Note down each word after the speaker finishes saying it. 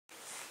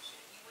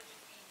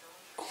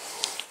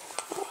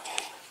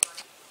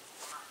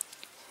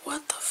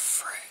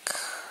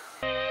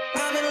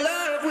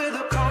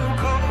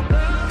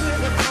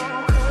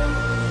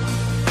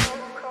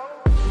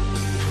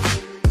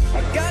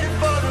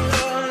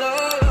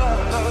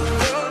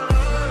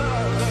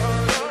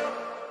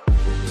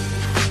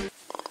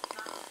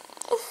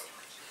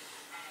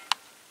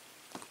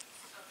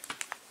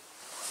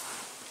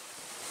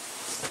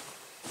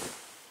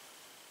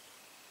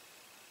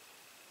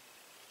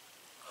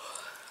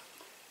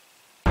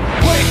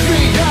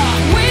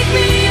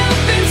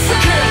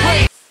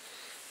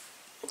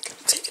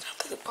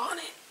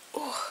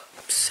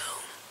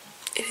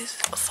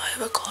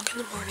5 o'clock in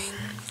the morning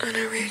on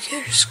a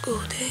regular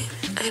school day.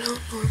 I don't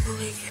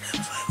normally get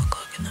up 5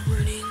 o'clock in the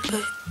morning,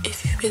 but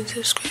if you've been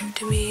subscribed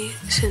to me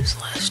since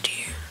last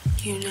year,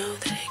 you know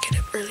that I get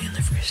up early on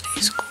the first day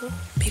of school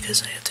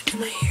because I have to do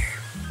my hair.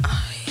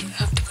 I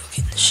have to go get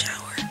in the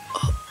shower.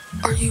 Oh,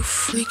 are you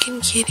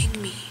freaking kidding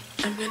me?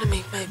 I'm gonna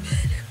make my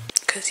bed.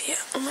 Cause yeah,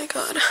 oh my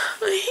god,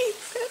 I hate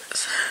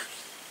this.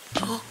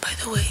 Oh, by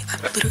the way,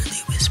 I'm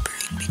literally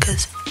whispering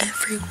because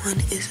everyone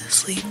is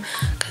asleep.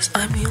 Cause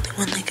I'm the only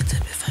one that gets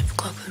up at 5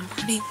 o'clock in the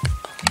morning.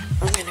 Okay,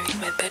 I'm gonna make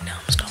my bed now.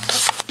 I'm stop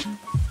talking.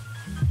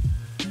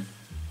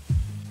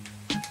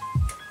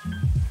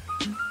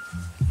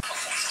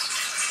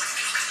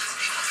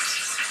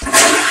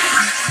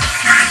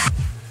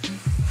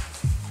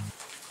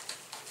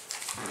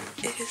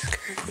 It is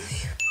currently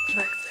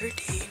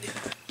 5:13.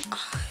 I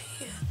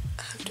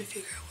have to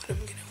figure out what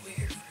I'm gonna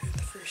wear for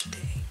the first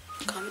day.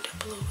 Comment down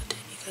below what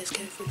time you guys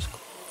get from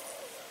school.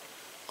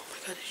 Oh my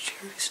god, it's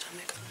your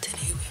stomach.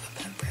 Today we have a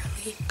pep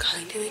rally.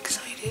 Kind of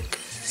excited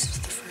because this is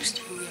the first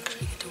year we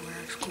actually get to wear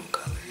our school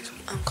colors.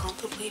 I'm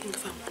contemplating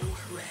if I want to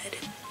wear red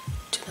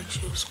to like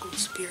show school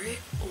spirit,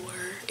 or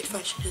if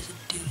I should just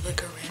do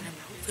like a random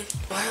outfit.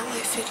 While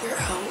I figure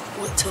out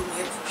what to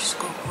wear for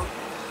school,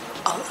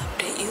 I'll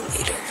update you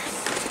later.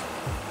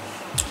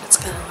 It's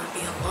gonna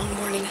be a long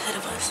morning ahead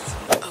of us.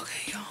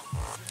 Okay, y'all.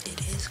 It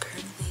is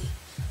currently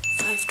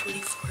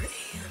 5:24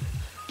 a.m.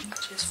 I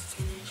just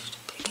finished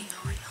picking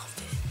out my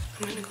outfit.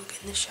 I'm gonna go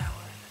get in the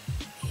shower,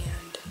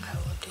 and I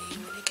will update you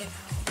when I get out.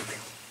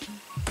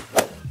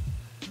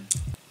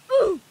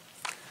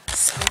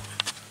 So,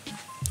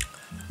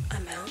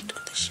 I'm out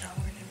of the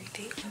shower and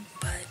everything,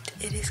 but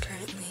it is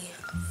currently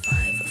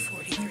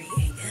 5:43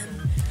 a.m.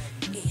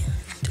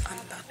 and I'm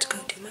about to go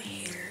do my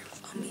hair.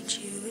 I'll meet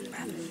you in the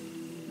bathroom.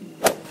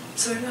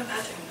 So we're in my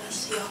bathroom,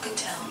 as y'all can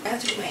tell. I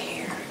have to do my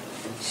hair,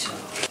 so...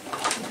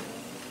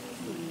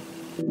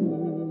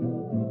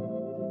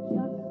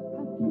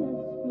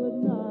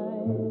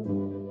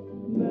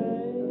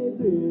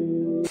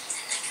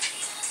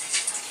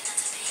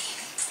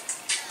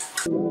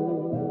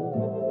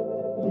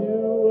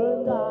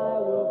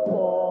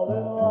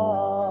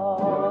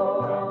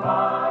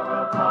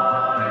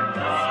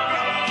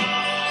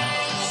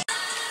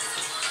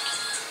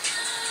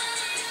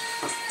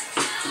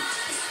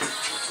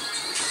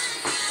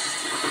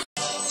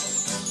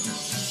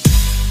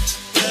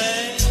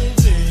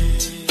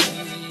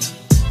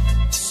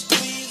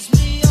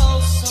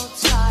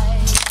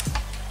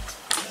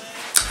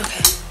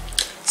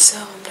 So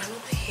I'm done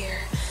with my hair.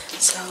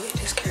 So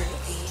it is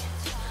currently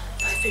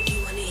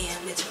 5:51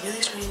 a.m. It's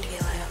really starting to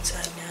get light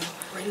outside now.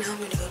 Right now I'm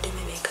gonna go do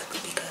my makeup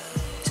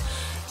because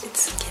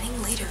it's getting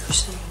later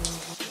soon.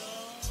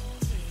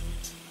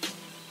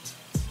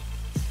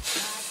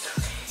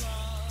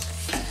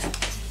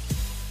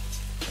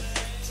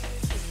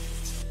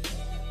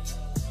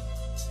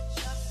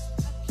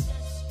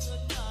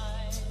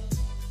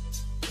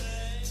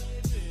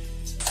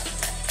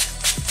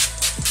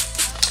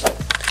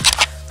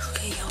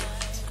 Okay, y'all.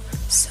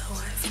 So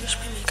I finished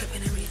my makeup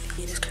and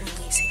everything. It is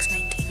currently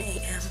 6:19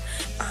 a.m.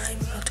 I'm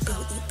about to go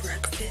eat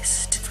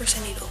breakfast. First I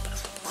need to open up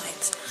the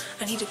blinds.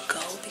 I need to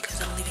go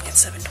because I'm leaving at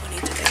 7:20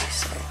 today,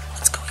 so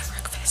let's go eat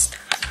breakfast.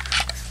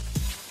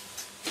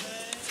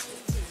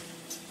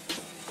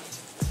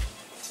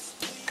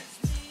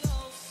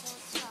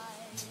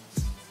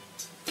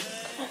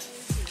 Come on,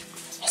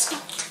 let's go.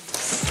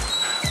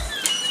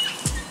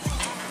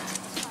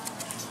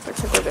 I think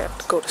we're gonna have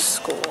to go to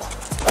school.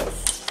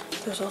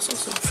 There's also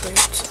some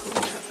fruit, so we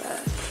have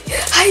that.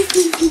 Hi,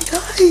 baby,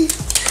 hi!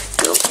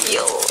 Go,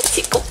 yo!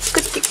 Go,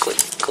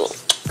 go.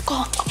 Go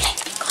on, okay,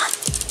 come on.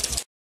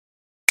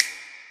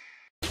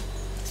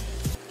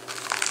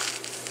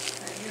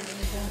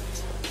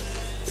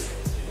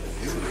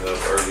 You was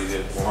up early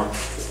this morning.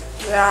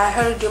 Yeah, I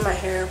had to do my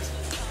hair.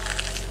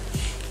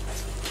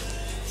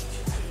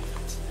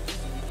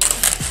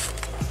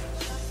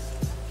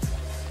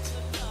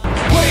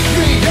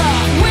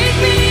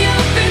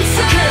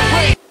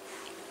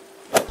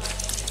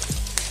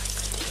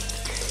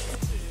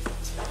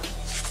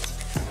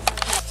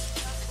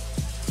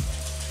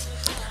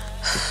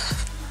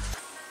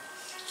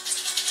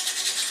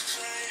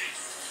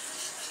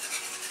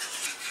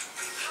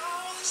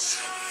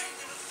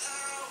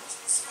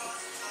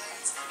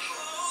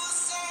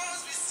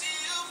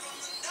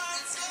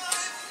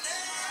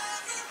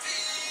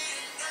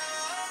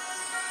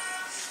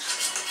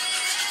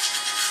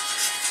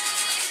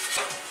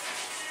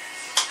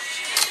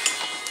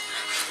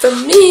 For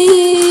me.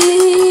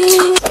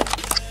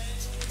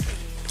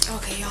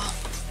 Okay, y'all.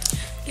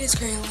 It is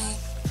currently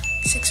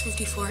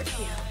 6:54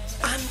 a.m.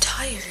 I'm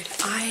tired.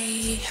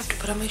 I have to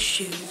put on my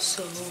shoes,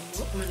 so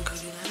I'm gonna go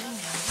do that right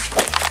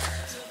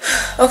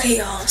now. Okay,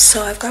 y'all.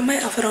 So I've got my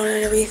outfit on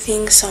and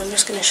everything, so I'm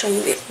just gonna show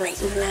you it right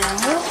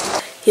now.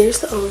 Here's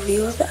the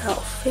overview of the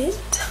outfit.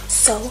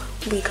 So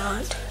we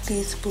got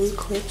these blue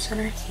clips on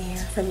her hair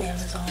from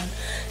Amazon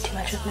to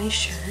match with my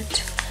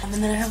shirt. And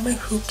then I have my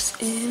hoops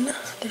in.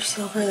 They're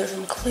silver, they're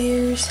from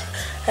Claire's.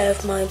 I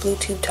have my blue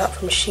tube top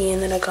from Shein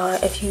that I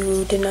got. If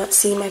you did not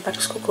see my back to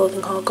school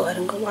clothing haul, go ahead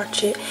and go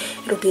watch it.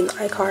 It'll be in the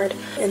iCard.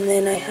 And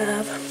then I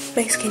have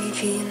my skinny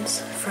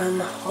jeans from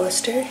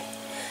Hollister.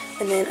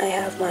 And then I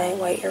have my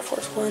white Air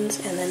Force Ones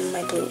and then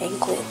my blue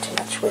anklet to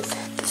match with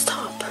this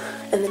top.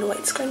 And then a white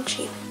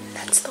scrunchie.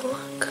 That's the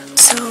look.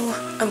 So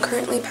I'm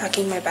currently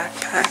packing my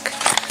backpack.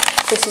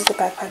 This is the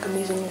backpack I'm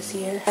using this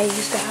year. I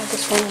used to have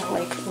this one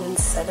like in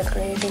 7th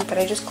grade, I think, but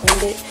I just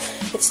cleaned it.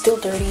 It's still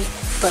dirty,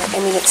 but I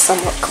mean it's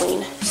somewhat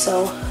clean.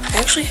 So I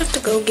actually have to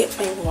go get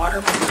my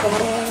water bottle.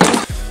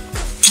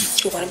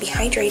 You want to be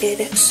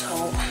hydrated, so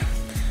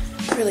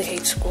I really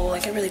hate school.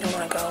 Like I really don't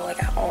want to go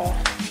like at all.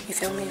 You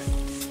feel me?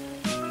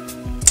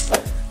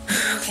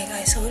 Okay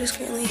guys, so it is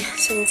currently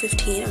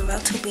 7:15. I'm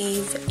about to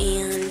leave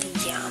and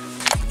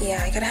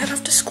yeah, I gotta head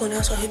off to school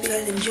now, so I hope you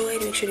guys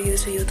enjoyed. Make sure to give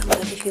this video a thumbs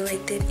up if you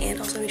liked it, and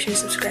also make sure to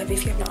subscribe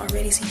if you have not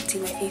already so you can see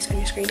my face on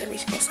your screen every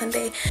single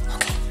Sunday.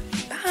 Okay,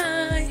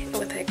 bye. Oh,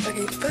 what the heck?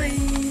 Okay, bye.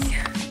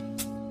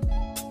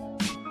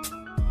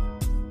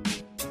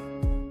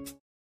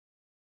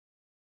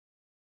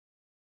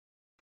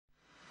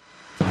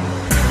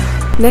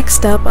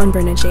 Next up on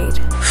Brenna Jade.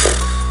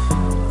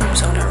 I'm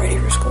so not ready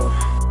for school.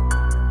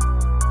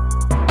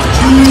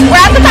 We're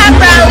at the pep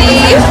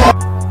rally.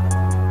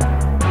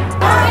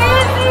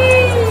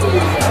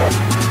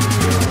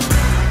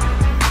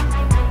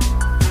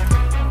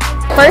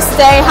 First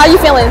day, how you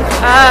feeling?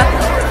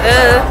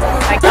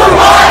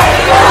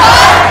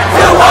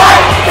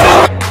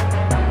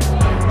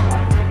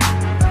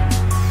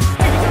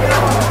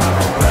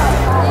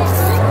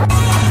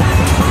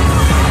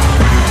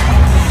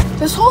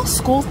 This whole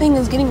school thing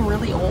is getting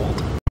really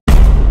old.